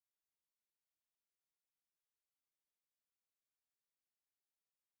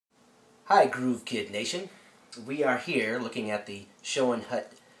Hi Groove Kid Nation. We are here looking at the Schoenhut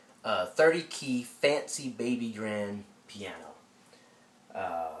 30-key Fancy Baby Grand piano.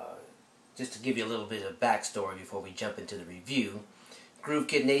 Just to give you a little bit of backstory before we jump into the review, Groove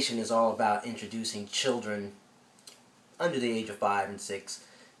Kid Nation is all about introducing children under the age of 5 and 6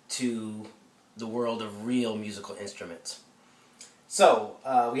 to the world of real musical instruments. So,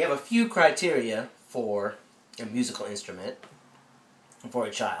 we have a few criteria for a musical instrument for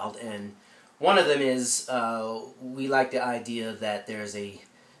a child, and one of them is we like the idea that there's a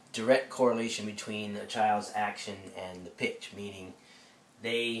direct correlation between a child's action and the pitch, meaning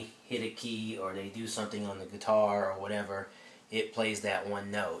they hit a key or they do something on the guitar or whatever, it plays that one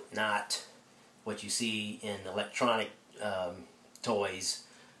note, not what you see in electronic toys,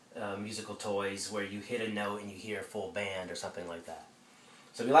 musical toys, where you hit a note and you hear a full band or something like that.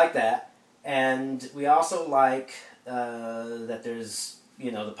 So we like that, and we also like that there's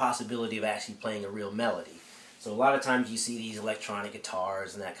the possibility of actually playing a real melody. So a lot of times you see these electronic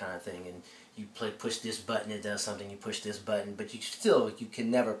guitars and that kind of thing, and you push this button, it does something, you push this button, but you can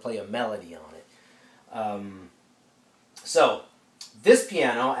never play a melody on it. So this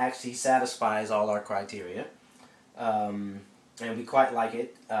piano actually satisfies all our criteria, and we quite like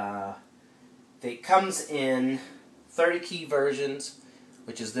it. It comes in 30-key versions,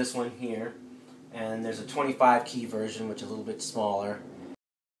 which is this one here, and there's a 25-key version, which is a little bit smaller.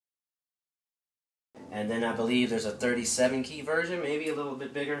 And then I believe there's a 37-key version, maybe a little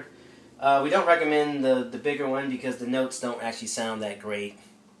bit bigger. We don't recommend the bigger one because the notes don't actually sound that great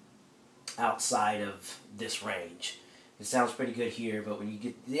outside of this range. It sounds pretty good here, but when you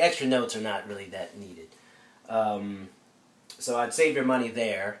get the extra notes are not really that needed. So I'd save your money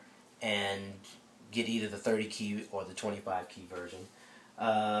there and get either the 30-key or the 25-key version.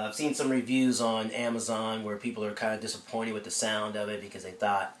 I've seen some reviews on Amazon where people are kind of disappointed with the sound of it because they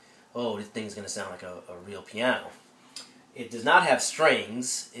thought, oh, this thing's going to sound like a real piano. It does not have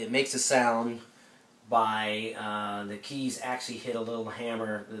strings. It makes a sound by the keys actually hit a little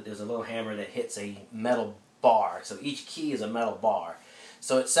hammer. There's a little hammer that hits a metal bar. So each key is a metal bar.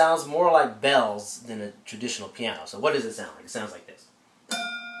 So it sounds more like bells than a traditional piano. So what does it sound like? It sounds like this.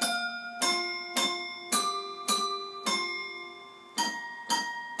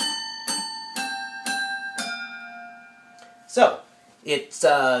 So, it's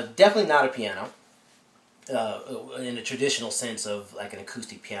definitely not a piano in a traditional sense of like an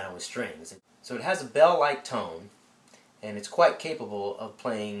acoustic piano with strings. So it has a bell-like tone, and it's quite capable of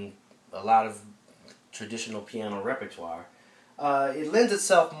playing a lot of traditional piano repertoire. It lends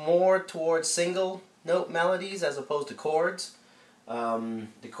itself more towards single-note melodies as opposed to chords.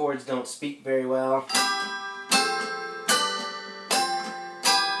 The chords don't speak very well.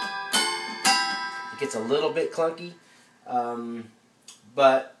 It gets a little bit clunky.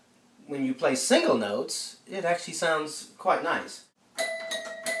 But when you play single notes, it actually sounds quite nice.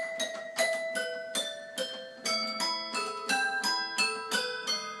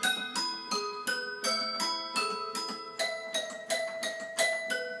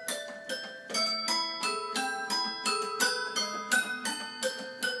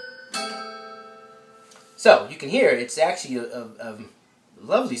 So you can hear it's actually a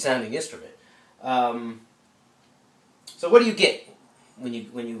lovely sounding instrument. So what do you get when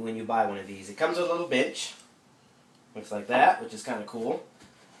you buy one of these? It comes with a little bench, looks like that, which is kind of cool.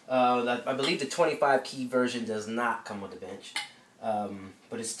 I believe the 25-key version does not come with a bench,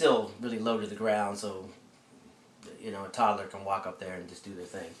 but it's still really low to the ground, so a toddler can walk up there and just do their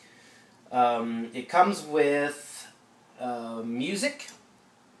thing. It comes with music,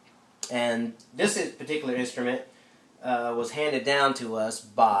 and this particular instrument was handed down to us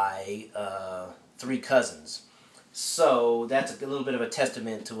by 3 cousins. So that's a little bit of a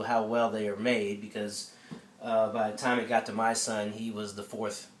testament to how well they are made, because by the time it got to my son, he was the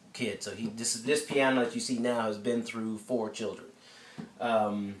 4th kid. So this piano that you see now has been through 4 children,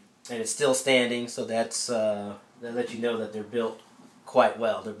 and it's still standing. So that lets you know that they're built quite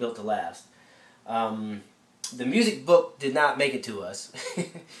well. They're built to last. The music book did not make it to us,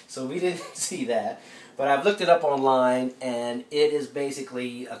 so we didn't see that. But I've looked it up online, and it is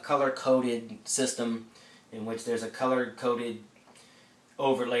basically a color-coded system in which there's a color-coded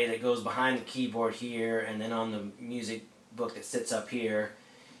overlay that goes behind the keyboard here, and then on the music book that sits up here,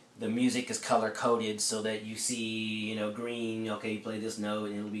 the music is color-coded so that you see, green, okay, you play this note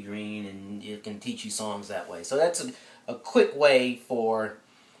and it'll be green, and it can teach you songs that way. So that's a quick way for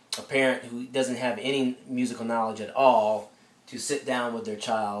a parent who doesn't have any musical knowledge at all to sit down with their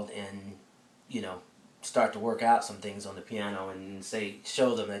child and, start to work out some things on the piano and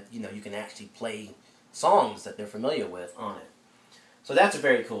show them that, you can actually play songs that they're familiar with on it. So that's a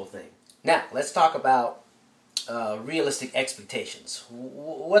very cool thing. Now, let's talk about realistic expectations.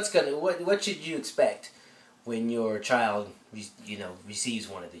 What should you expect when your child receives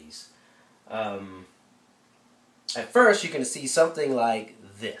one of these? At first, you're going to see something like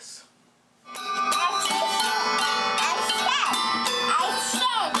this.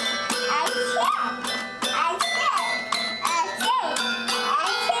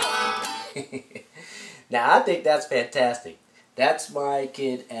 Now, I think that's fantastic. That's my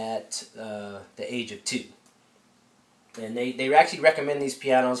kid at the age of 2. And they actually recommend these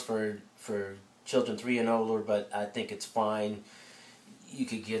pianos for children 3 and older, but I think it's fine. You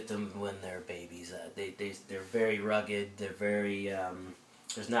could get them when they're babies. They're very rugged. They're very,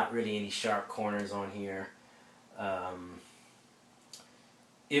 there's not really any sharp corners on here.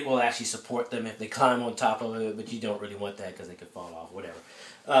 It will actually support them if they climb on top of it, but you don't really want that because they could fall off, whatever.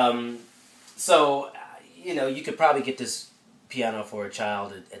 So, you could probably get this piano for a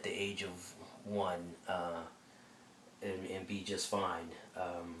child at the age of 1 and be just fine.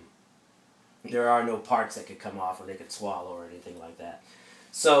 There are no parts that could come off or they could swallow or anything like that.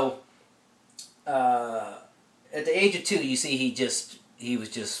 So, at the age of 2, you see he was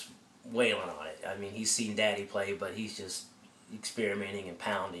just wailing on it. I mean, he's seen Daddy play, but he's just experimenting and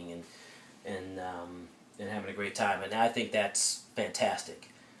pounding and having a great time. And I think that's fantastic.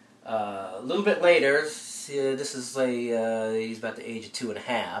 A little bit later, this is he's about the age of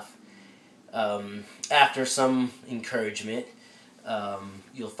 2.5. After some encouragement,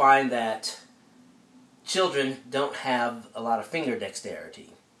 you'll find that children don't have a lot of finger dexterity.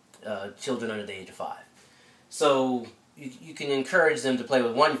 Children under the age of 5. So you can encourage them to play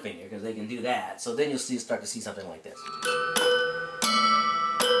with one finger because they can do that. So then you'll start to see something like this.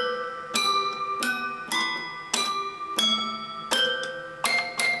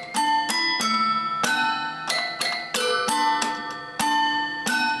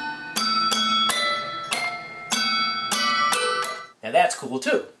 Now that's cool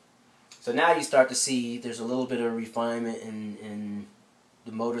too. So now you start to see there's a little bit of refinement in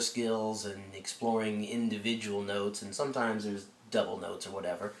the motor skills and exploring individual notes, and sometimes there's double notes or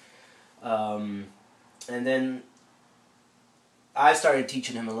whatever. And then I started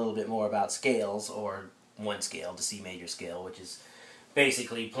teaching him a little bit more about scales, or one scale, the C major scale, which is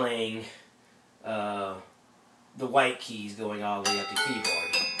basically playing the white keys going all the way up the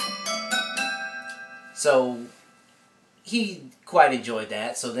keyboard. So he quite enjoyed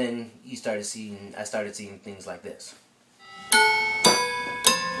that. So then I started seeing things like this.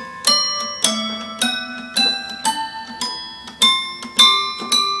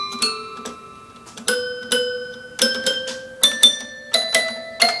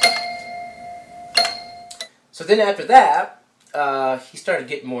 So then after that, he started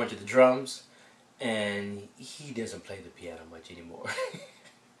getting more into the drums, and he doesn't play the piano much anymore.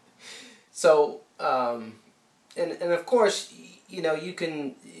 So, and of course, you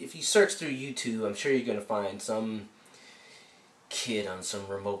can, if you search through YouTube, I'm sure you're going to find some kid on some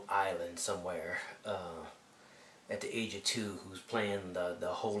remote island somewhere at the age of 2 who's playing the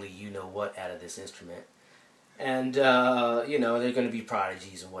holy you-know-what out of this instrument. And, they're going to be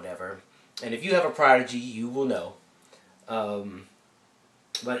prodigies or whatever. And if you have a prodigy, you will know.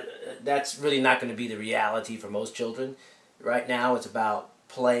 But that's really not going to be the reality for most children. Right now, it's about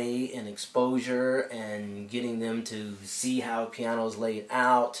play and exposure and getting them to see how piano is laid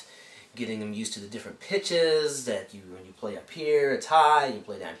out, getting them used to the different pitches that when you play up here, it's high, you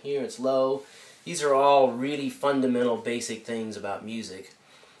play down here, it's low. These are all really fundamental, basic things about music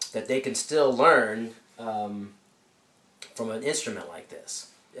that they can still learn from an instrument like this.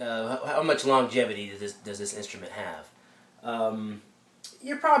 How much longevity does this instrument have?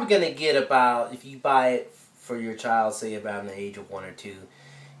 You're probably going to get about, if you buy it for your child, say around the age of 1 or 2,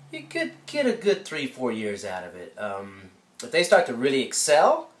 you could get a good 3-4 years out of it. If they start to really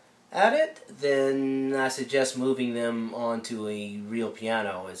excel at it, then I suggest moving them onto a real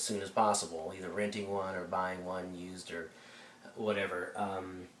piano as soon as possible, either renting one or buying one used or whatever.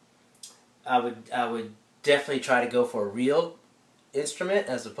 I would definitely try to go for a real instrument,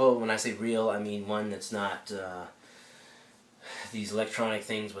 as opposed, when I say real, I mean one that's not these electronic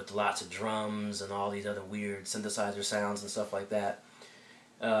things with lots of drums and all these other weird synthesizer sounds and stuff like that.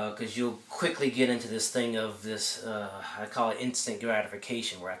 Because you'll quickly get into this thing of this, I call it instant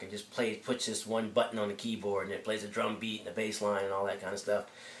gratification, where I can just push this one button on the keyboard and it plays a drum beat and a bass line and all that kind of stuff.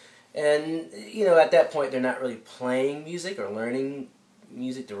 And, at that point they're not really playing music or learning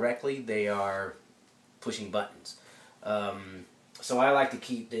music directly, they are pushing buttons. So I like to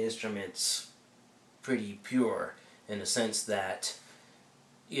keep the instruments pretty pure in the sense that,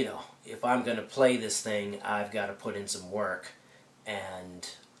 if I'm going to play this thing, I've got to put in some work and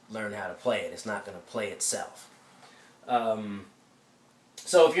learn how to play it. It's not going to play itself.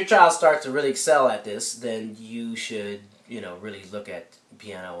 So if your child starts to really excel at this, then you should, really look at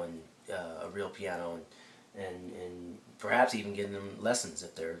piano and a real piano and perhaps even getting them lessons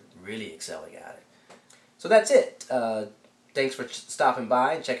if they're really excelling at it. So that's it. Thanks for stopping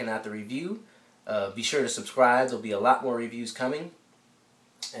by and checking out the review. Be sure to subscribe. There'll be a lot more reviews coming.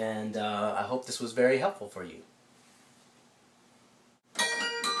 And I hope this was very helpful for you.